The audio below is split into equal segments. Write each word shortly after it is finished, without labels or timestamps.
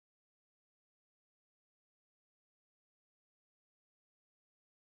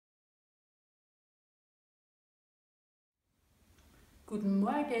Guten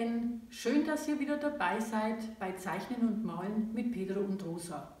Morgen, schön, dass ihr wieder dabei seid bei Zeichnen und Malen mit Pedro und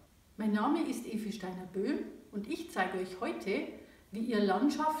Rosa. Mein Name ist Evi Steiner-Böhm und ich zeige euch heute, wie ihr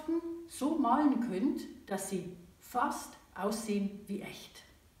Landschaften so malen könnt, dass sie fast aussehen wie echt.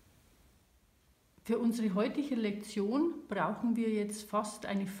 Für unsere heutige Lektion brauchen wir jetzt fast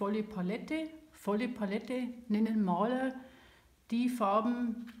eine volle Palette. Volle Palette nennen Maler die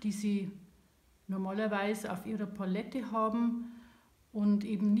Farben, die sie normalerweise auf ihrer Palette haben, und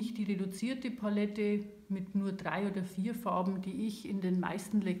eben nicht die reduzierte Palette mit nur 3 oder 4 Farben, die ich in den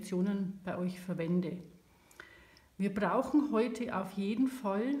meisten Lektionen bei euch verwende. Wir brauchen heute auf jeden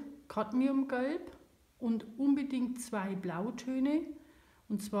Fall Kadmiumgelb und unbedingt 2 Blautöne,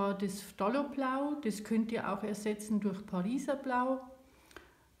 und zwar das Phthaloblau, das könnt ihr auch ersetzen durch Pariserblau,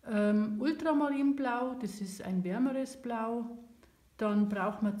 Ultramarinblau, das ist ein wärmeres Blau, dann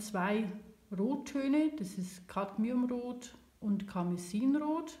brauchen wir 2 Rottöne, das ist Kadmiumrot und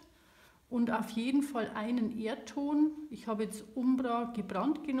Karmesinrot, und auf jeden Fall einen Erdton. Ich habe jetzt Umbra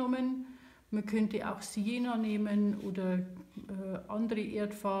gebrannt genommen. Man könnte auch Siena nehmen oder andere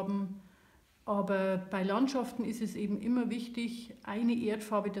Erdfarben. Aber bei Landschaften ist es eben immer wichtig, eine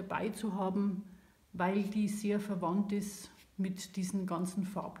Erdfarbe dabei zu haben, weil die sehr verwandt ist mit diesen ganzen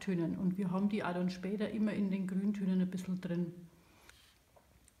Farbtönen. Und wir haben die auch dann später immer in den Grüntönen ein bisschen drin.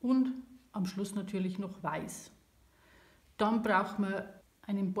 Und am Schluss natürlich noch Weiß. Dann brauchen wir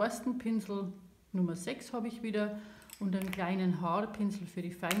einen Borstenpinsel Nr. 6 habe ich wieder und einen kleinen Haarpinsel für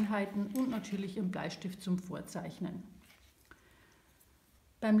die Feinheiten und natürlich einen Bleistift zum Vorzeichnen.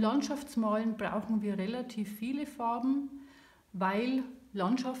 Beim Landschaftsmalen brauchen wir relativ viele Farben, weil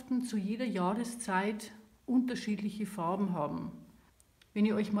Landschaften zu jeder Jahreszeit unterschiedliche Farben haben. Wenn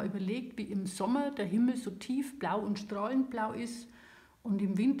ihr euch mal überlegt, wie im Sommer der Himmel so tiefblau und strahlend blau ist und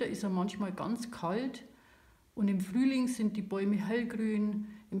im Winter ist er manchmal ganz kalt, und im Frühling sind die Bäume hellgrün,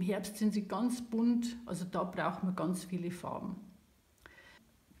 im Herbst sind sie ganz bunt, also da braucht man ganz viele Farben.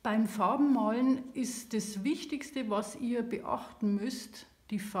 Beim Farbenmalen ist das Wichtigste, was ihr beachten müsst,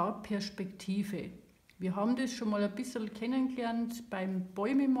 die Farbperspektive. Wir haben das schon mal ein bisschen kennengelernt beim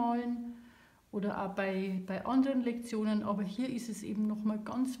Bäumemalen oder auch bei anderen Lektionen, aber hier ist es eben nochmal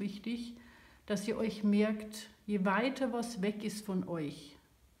ganz wichtig, dass ihr euch merkt, je weiter was weg ist von euch,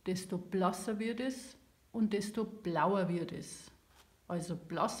 desto blasser wird es und desto blauer wird es. Also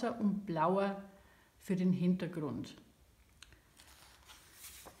blasser und blauer für den Hintergrund.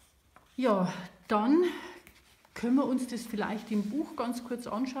 Ja, dann können wir uns das vielleicht im Buch ganz kurz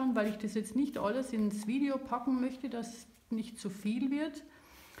anschauen, weil ich das jetzt nicht alles ins Video packen möchte, dass es nicht zu viel wird.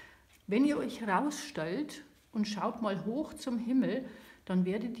 Wenn ihr euch rausstellt und schaut mal hoch zum Himmel, dann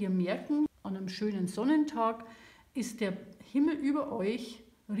werdet ihr merken, an einem schönen Sonnentag ist der Himmel über euch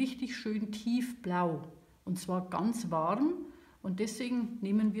richtig schön tiefblau. Und zwar ganz warm, und deswegen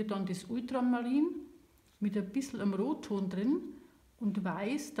nehmen wir dann das Ultramarin mit ein bisschen am Rotton drin und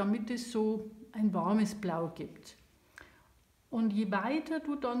Weiß, damit es so ein warmes Blau gibt. Und je weiter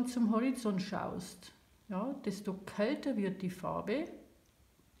du dann zum Horizont schaust, ja, desto kälter wird die Farbe,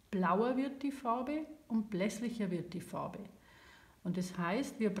 blauer wird die Farbe und blässlicher wird die Farbe. Und das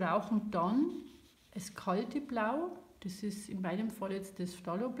heißt, wir brauchen dann das kalte Blau, das ist in meinem Fall jetzt das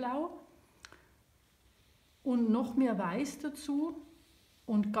Phthaloblau, und noch mehr Weiß dazu,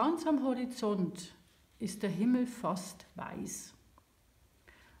 und ganz am Horizont ist der Himmel fast weiß.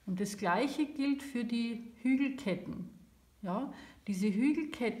 Und das Gleiche gilt für die Hügelketten. Ja, diese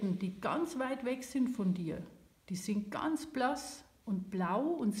Hügelketten, die ganz weit weg sind von dir, die sind ganz blass und blau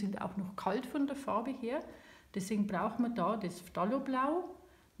und sind auch noch kalt von der Farbe her. Deswegen brauchen wir da das Phthaloblau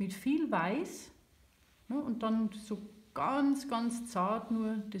mit viel Weiß, ne, und dann so ganz, ganz zart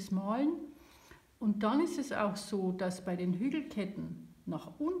nur das Malen. Und dann ist es auch so, dass bei den Hügelketten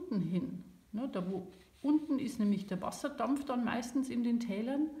nach unten hin, ne, da wo unten ist nämlich der Wasserdampf dann meistens in den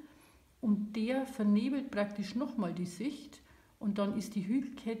Tälern, und der vernebelt praktisch nochmal die Sicht, und dann ist die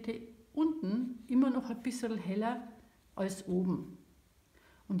Hügelkette unten immer noch ein bisschen heller als oben.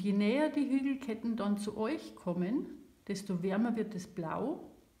 Und je näher die Hügelketten dann zu euch kommen, desto wärmer wird das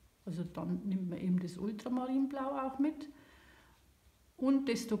Blau, also dann nimmt man eben das Ultramarinblau auch mit, und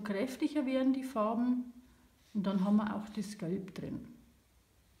desto kräftiger werden die Farben, und dann haben wir auch das Gelb drin.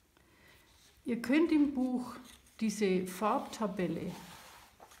 Ihr könnt im Buch diese Farbtabelle,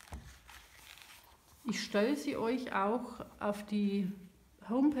 ich stelle sie euch auch auf die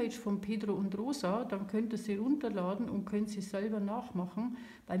Homepage von Pedro und Rosa, dann könnt ihr sie runterladen und könnt sie selber nachmachen,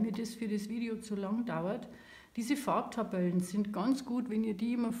 weil mir das für das Video zu lang dauert. Diese Farbtabellen sind ganz gut, wenn ihr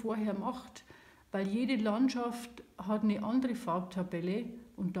die immer vorher macht, weil jede Landschaft hat eine andere Farbtabelle,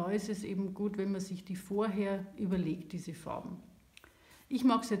 und da ist es eben gut, wenn man sich die vorher überlegt, diese Farben. Ich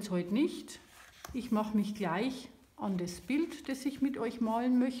mag es jetzt heute nicht. Ich mache mich gleich an das Bild, das ich mit euch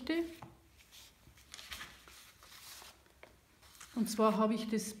malen möchte. Und zwar habe ich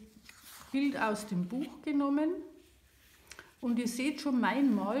das Bild aus dem Buch genommen. Und ihr seht schon,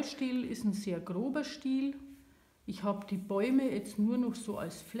 mein Malstil ist ein sehr grober Stil. Ich habe die Bäume jetzt nur noch so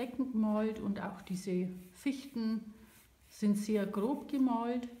als Flecken gemalt und auch diese Fichten sind sehr grob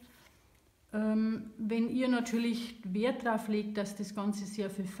gemalt. Wenn ihr natürlich Wert darauf legt, dass das Ganze sehr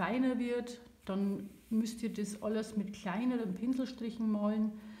viel feiner wird, dann müsst ihr das alles mit kleineren Pinselstrichen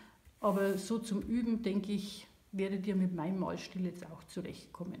malen. Aber so zum Üben, denke ich, werdet ihr mit meinem Malstil jetzt auch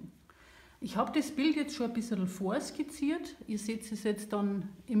zurechtkommen. Ich habe das Bild jetzt schon ein bisschen vorskizziert. Ihr seht es jetzt dann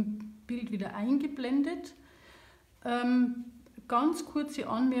im Bild wieder eingeblendet. Ganz kurze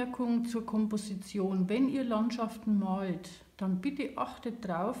Anmerkung zur Komposition. Wenn ihr Landschaften malt, dann bitte achtet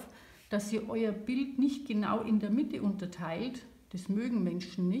darauf, dass ihr euer Bild nicht genau in der Mitte unterteilt. Das mögen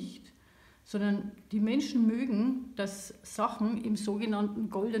Menschen nicht, sondern die Menschen mögen, dass Sachen im sogenannten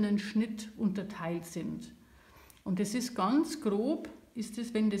goldenen Schnitt unterteilt sind. Und das ist ganz grob, ist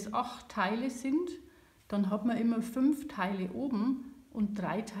es, wenn das 8 Teile sind, dann hat man immer 5 Teile oben und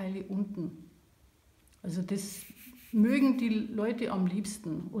 3 Teile unten. Also das mögen die Leute am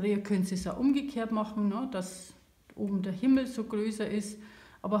liebsten. Oder ihr könnt es auch umgekehrt machen, ne, dass oben der Himmel so größer ist.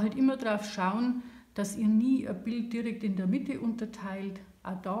 Aber halt immer darauf schauen, dass ihr nie ein Bild direkt in der Mitte unterteilt.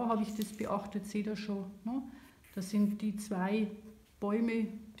 Auch da habe ich das beachtet, seht ihr schon. Ne? Das sind die 2 Bäume,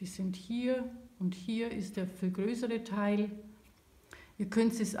 die sind hier und hier ist der viel größere Teil. Ihr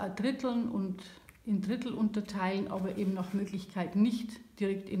könnt es auch dritteln und in Drittel unterteilen, aber eben nach Möglichkeit nicht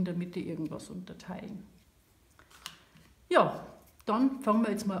direkt in der Mitte irgendwas unterteilen. Ja, dann fangen wir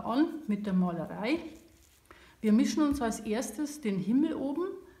jetzt mal an mit der Malerei. Wir mischen uns als erstes den Himmel oben.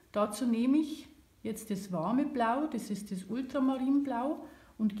 Dazu nehme ich jetzt das warme Blau, das ist das Ultramarinblau,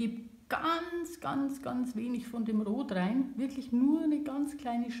 und gebe ganz wenig von dem Rot rein, wirklich nur eine ganz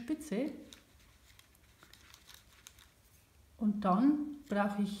kleine Spitze. Und dann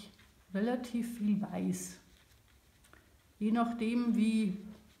brauche ich relativ viel Weiß. Je nachdem,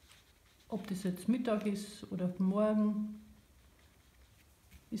 ob das jetzt Mittag ist oder morgen,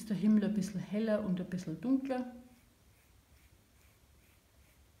 ist der Himmel ein bisschen heller und ein bisschen dunkler.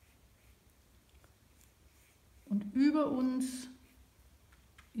 Und über uns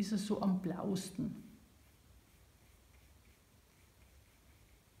ist es so am blauesten.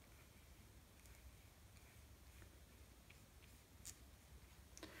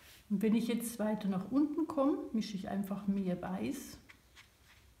 Und wenn ich jetzt weiter nach unten komme, mische ich einfach mehr Weiß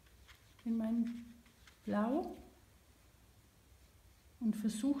in mein Blau und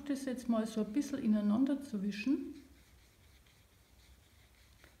versuche das jetzt mal so ein bisschen ineinander zu wischen,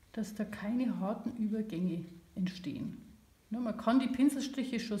 dass da keine harten Übergänge entstehen. Ja, man kann die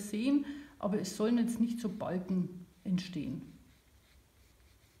Pinselstriche schon sehen, aber es sollen jetzt nicht so Balken entstehen.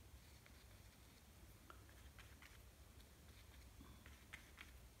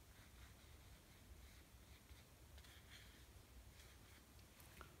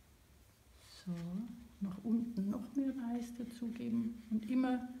 So, nach unten noch mehr Weiß dazugeben und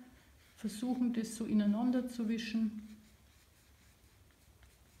immer versuchen, das so ineinander zu wischen.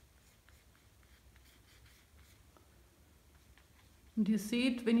 Und ihr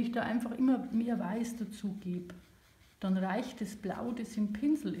seht, wenn ich da einfach immer mehr Weiß dazu gebe, dann reicht das Blau, das im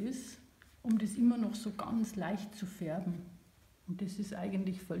Pinsel ist, um das immer noch so ganz leicht zu färben. Und das ist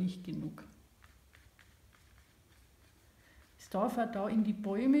eigentlich völlig genug. Es darf auch da in die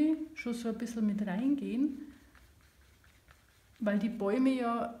Bäume schon so ein bisschen mit reingehen, weil die Bäume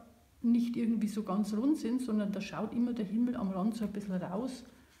ja nicht irgendwie so ganz rund sind, sondern da schaut immer der Himmel am Rand so ein bisschen raus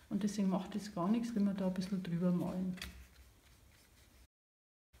und deswegen macht es gar nichts, wenn wir da ein bisschen drüber malen.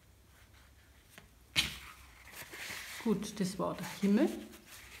 Gut, das war der Himmel.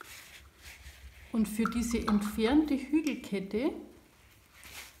 Und für diese entfernte Hügelkette,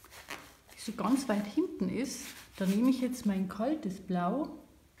 die so ganz weit hinten ist, da nehme ich jetzt mein kaltes Blau,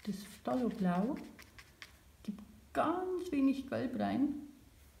 das Phthaloblau, gebe ganz wenig Gelb rein,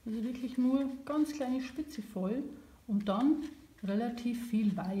 also wirklich nur ganz kleine Spitze voll und dann relativ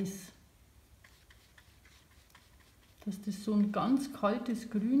viel Weiß. Dass das so ein ganz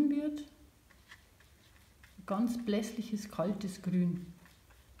kaltes Grün wird, ein ganz blässliches, kaltes Grün.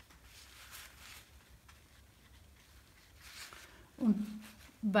 Und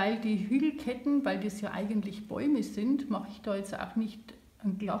weil die Hügelketten, weil das ja eigentlich Bäume sind, mache ich da jetzt auch nicht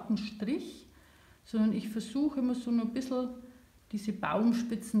einen glatten Strich, sondern ich versuche immer so ein bisschen diese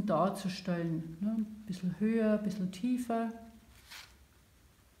Baumspitzen darzustellen. Ne? Ein bisschen höher, ein bisschen tiefer.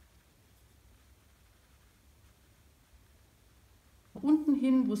 nach unten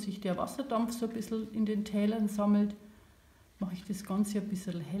hin, wo sich der Wasserdampf so ein bisschen in den Tälern sammelt, mache ich das Ganze ein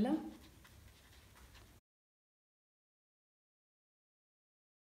bisschen heller.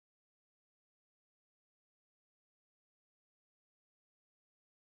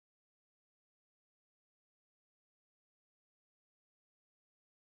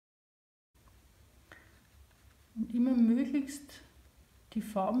 Und immer möglichst die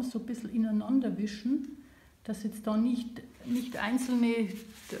Farben so ein bisschen ineinander wischen, dass jetzt da nicht einzelne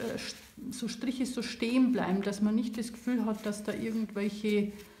so Striche so stehen bleiben, dass man nicht das Gefühl hat, dass da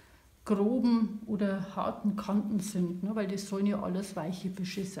irgendwelche groben oder harten Kanten sind, ne? Weil das sollen ja alles weiche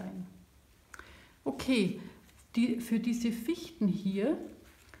Büsche sein. Okay, für diese Fichten hier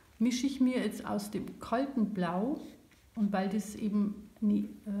mische ich mir jetzt aus dem kalten Blau, und weil das eben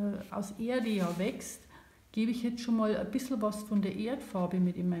aus Erde ja wächst, gebe ich jetzt schon mal ein bisschen was von der Erdfarbe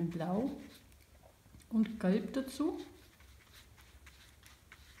mit in mein Blau und Gelb dazu.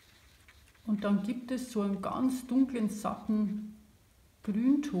 Und dann gibt es so einen ganz dunklen, satten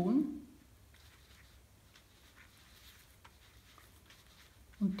Grünton.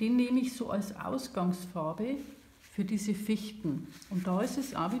 Und den nehme ich so als Ausgangsfarbe für diese Fichten. Und da ist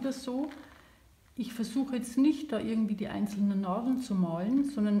es auch wieder so, ich versuche jetzt nicht da irgendwie die einzelnen Nadeln zu malen,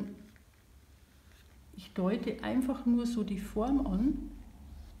 sondern ich deute einfach nur so die Form an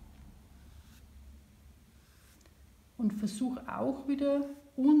und versuche auch wieder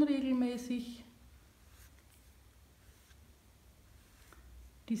unregelmäßig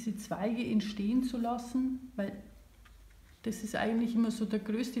diese Zweige entstehen zu lassen, weil das ist eigentlich immer so der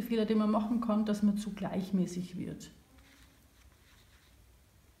größte Fehler, den man machen kann, dass man zu gleichmäßig wird.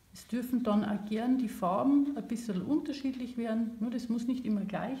 Es dürfen dann auch gern die Farben ein bisschen unterschiedlich werden, nur das muss nicht immer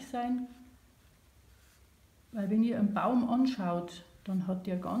gleich sein, weil wenn ihr einen Baum anschaut, dann hat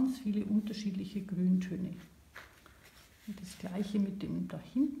der ganz viele unterschiedliche Grüntöne. Und das gleiche mit dem da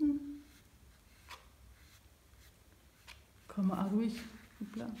hinten. Kann man auch ruhig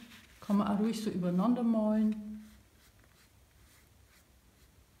so übereinander malen.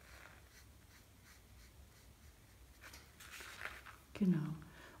 Genau.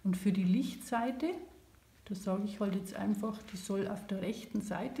 Und für die Lichtseite, da sage ich halt jetzt einfach, die soll auf der rechten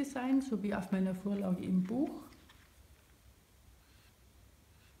Seite sein, so wie auf meiner Vorlage im Buch.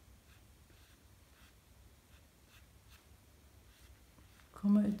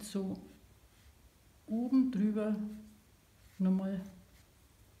 Kann man jetzt so oben drüber nochmal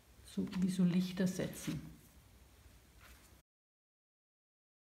so wie so Lichter setzen.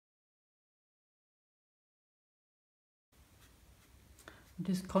 Und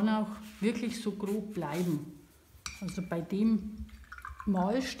das kann auch wirklich so grob bleiben. Also bei dem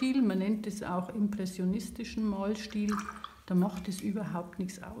Malstil, man nennt es auch impressionistischen Malstil, da macht es überhaupt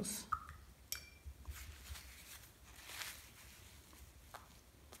nichts aus.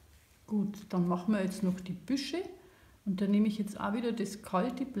 Gut, dann machen wir jetzt noch die Büsche und da nehme ich jetzt auch wieder das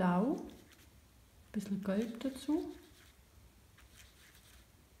kalte Blau, ein bisschen Gelb dazu.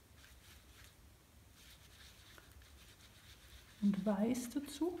 Und Weiß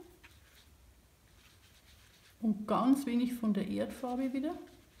dazu. Und ganz wenig von der Erdfarbe wieder.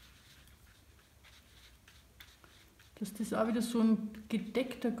 Dass das auch wieder so ein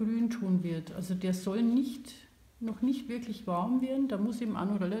gedeckter Grünton wird. Also der soll noch nicht wirklich warm werden, da muss eben auch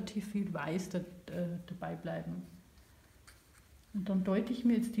noch relativ viel Weiß dabei bleiben. Und dann deute ich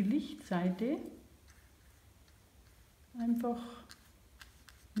mir jetzt die Lichtseite einfach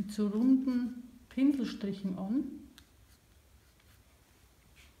mit so runden Pinselstrichen an.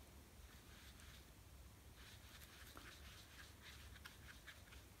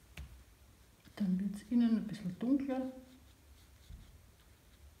 Dann wird es innen ein bisschen dunkler.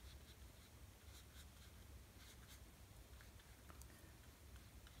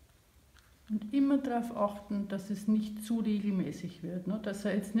 Und immer darauf achten, dass es nicht zu regelmäßig wird, ne? Dass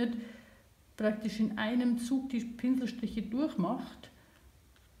er jetzt nicht praktisch in einem Zug die Pinselstriche durchmacht,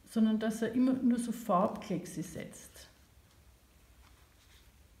 sondern dass er immer nur so Farbkleckse setzt.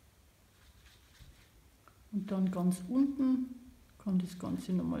 Und dann ganz unten kann das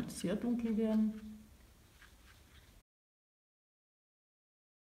Ganze nochmal sehr dunkel werden.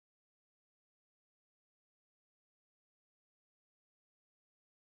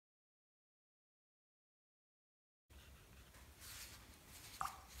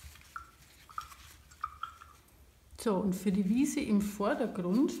 So, und für die Wiese im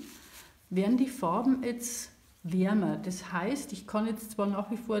Vordergrund werden die Farben jetzt wärmer. Das heißt, ich kann jetzt zwar nach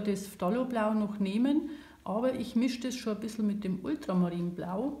wie vor das Phthaloblau noch nehmen, aber ich mische das schon ein bisschen mit dem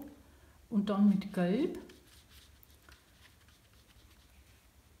Ultramarinblau und dann mit Gelb.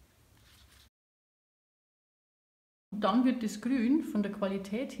 Und dann wird das Grün von der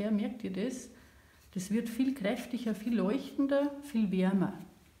Qualität her, merkt ihr das, das wird viel kräftiger, viel leuchtender, viel wärmer.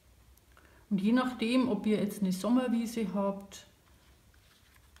 Und je nachdem, ob ihr jetzt eine Sommerwiese habt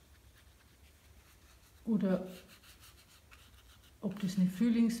oder ob das eine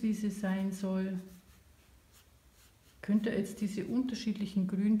Frühlingswiese sein soll, könnt ihr jetzt diese unterschiedlichen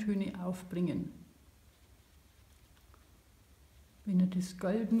Grüntöne aufbringen. Wenn ihr das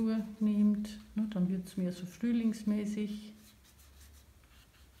Gelb nur nehmt, dann wird es mehr so frühlingsmäßig.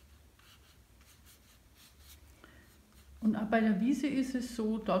 Und auch bei der Wiese ist es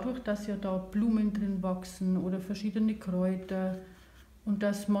so, dadurch, dass ja da Blumen drin wachsen oder verschiedene Kräuter und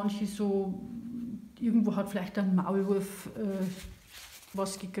dass manche so, irgendwo hat vielleicht ein Maulwurf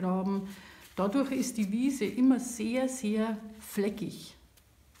was gegraben, dadurch ist die Wiese immer sehr, sehr fleckig.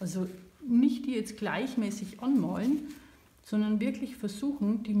 Also nicht die jetzt gleichmäßig anmalen, sondern wirklich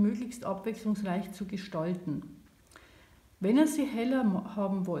versuchen, die möglichst abwechslungsreich zu gestalten. Wenn ihr sie heller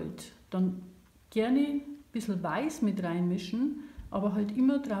haben wollt, dann gerne ein bisschen Weiß mit reinmischen, aber halt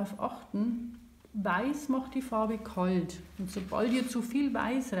immer darauf achten, Weiß macht die Farbe kalt. Und sobald ihr zu viel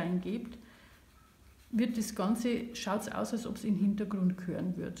Weiß reingebt, wird das Ganze, schaut es aus, als ob es in den Hintergrund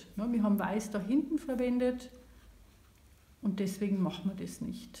gehören wird. Wir haben Weiß da hinten verwendet und deswegen machen wir das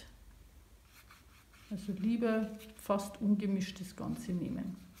nicht. Also lieber fast ungemischt das Ganze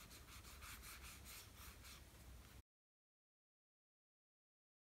nehmen.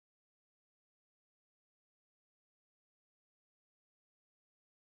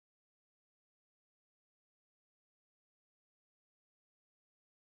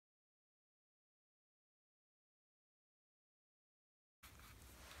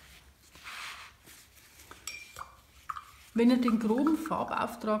 Wenn ihr den groben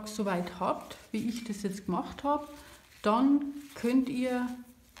Farbauftrag soweit habt, wie ich das jetzt gemacht habe, dann könnt ihr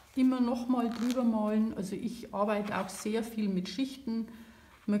immer noch mal drüber malen. Also ich arbeite auch sehr viel mit Schichten.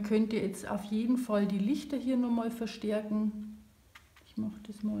 Man könnte jetzt auf jeden Fall die Lichter hier noch mal verstärken. Ich mache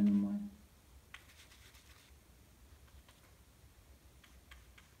das mal nochmal.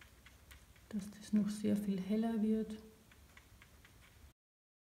 Dass das noch sehr viel heller wird.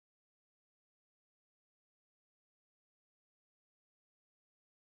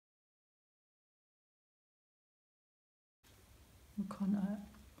 Man kann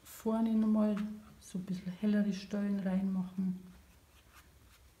auch vorne nochmal so ein bisschen hellere Stellen reinmachen.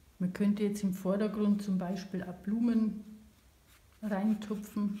 Man könnte jetzt im Vordergrund zum Beispiel auch Blumen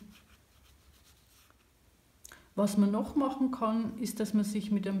reintupfen. Was man noch machen kann, ist, dass man sich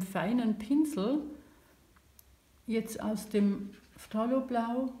mit einem feinen Pinsel jetzt aus dem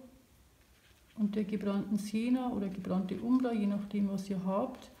Phthaloblau und der gebrannten Siena oder gebrannte Umbra, je nachdem was ihr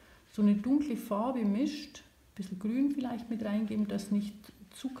habt, so eine dunkle Farbe mischt. Ein bisschen Grün vielleicht mit reingeben, dass nicht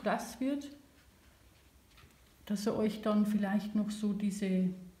zu krass wird, dass ihr euch dann vielleicht noch so diese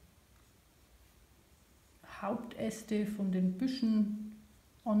Hauptäste von den Büschen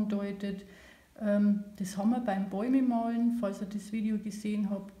andeutet. Das haben wir beim Bäume malen, falls ihr das Video gesehen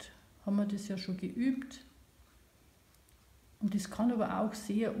habt, haben wir das ja schon geübt. Und das kann aber auch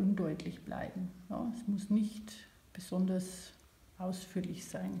sehr undeutlich bleiben. Ja, es muss nicht besonders ausführlich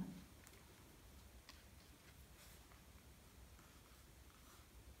sein.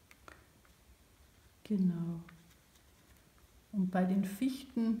 Genau. Und bei den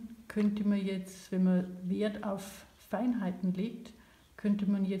Fichten könnte man jetzt, wenn man Wert auf Feinheiten legt, könnte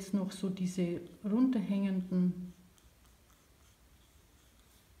man jetzt noch so diese runterhängenden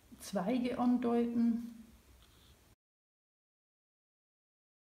Zweige andeuten.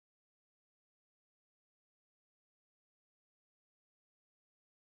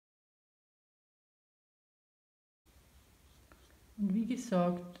 Und wie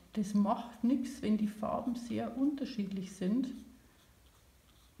gesagt, das macht nichts, wenn die Farben sehr unterschiedlich sind,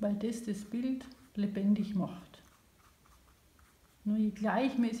 weil das Bild lebendig macht. Nur je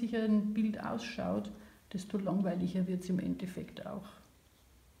gleichmäßiger ein Bild ausschaut, desto langweiliger wird es im Endeffekt auch.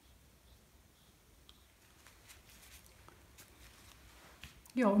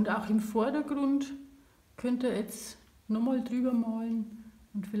 Ja, und auch im Vordergrund könnt ihr jetzt nochmal drüber malen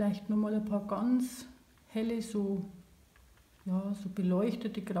und vielleicht nochmal ein paar ganz helle, so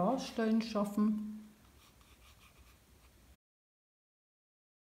beleuchtete Grasstellen schaffen.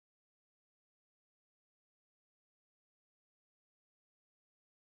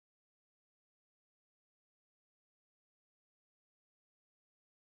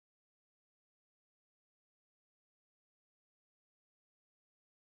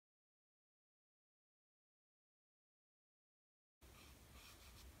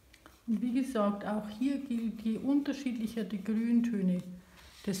 Und wie gesagt, auch hier gilt, je unterschiedlicher die Grüntöne,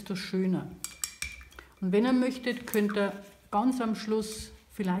 desto schöner. Und wenn ihr möchtet, könnt ihr ganz am Schluss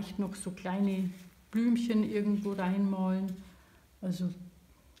vielleicht noch so kleine Blümchen irgendwo reinmalen. Also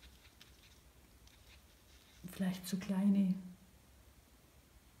vielleicht so kleine,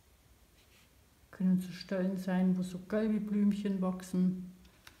 können so Stellen sein, wo so gelbe Blümchen wachsen.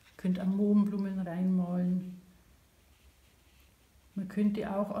 Ihr könnt auch Mohnblumen reinmalen. Man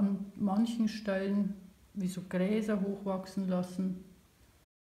könnte auch an manchen Stellen wie so Gräser hochwachsen lassen.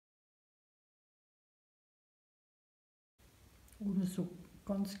 Oder so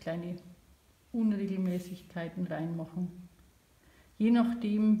ganz kleine Unregelmäßigkeiten reinmachen. Je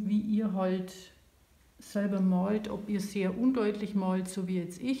nachdem, wie ihr halt selber malt, ob ihr sehr undeutlich malt, so wie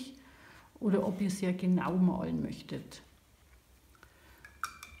jetzt ich, oder ob ihr sehr genau malen möchtet.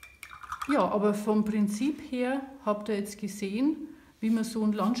 Ja, aber vom Prinzip her habt ihr jetzt gesehen, wie man so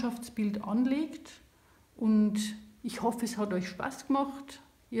ein Landschaftsbild anlegt. Und ich hoffe, es hat euch Spaß gemacht.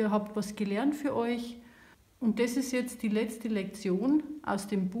 Ihr habt was gelernt für euch. Und das ist jetzt die letzte Lektion aus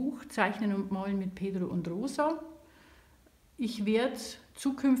dem Buch Zeichnen und Malen mit Pedro und Rosa. Ich werde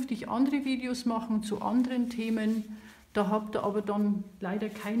zukünftig andere Videos machen zu anderen Themen. Da habt ihr aber dann leider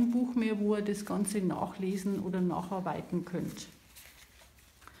kein Buch mehr, wo ihr das Ganze nachlesen oder nacharbeiten könnt.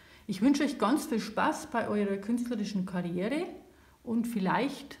 Ich wünsche euch ganz viel Spaß bei eurer künstlerischen Karriere und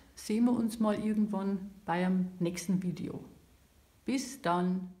vielleicht sehen wir uns mal irgendwann bei einem nächsten Video. Bis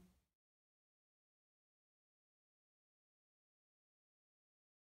dann!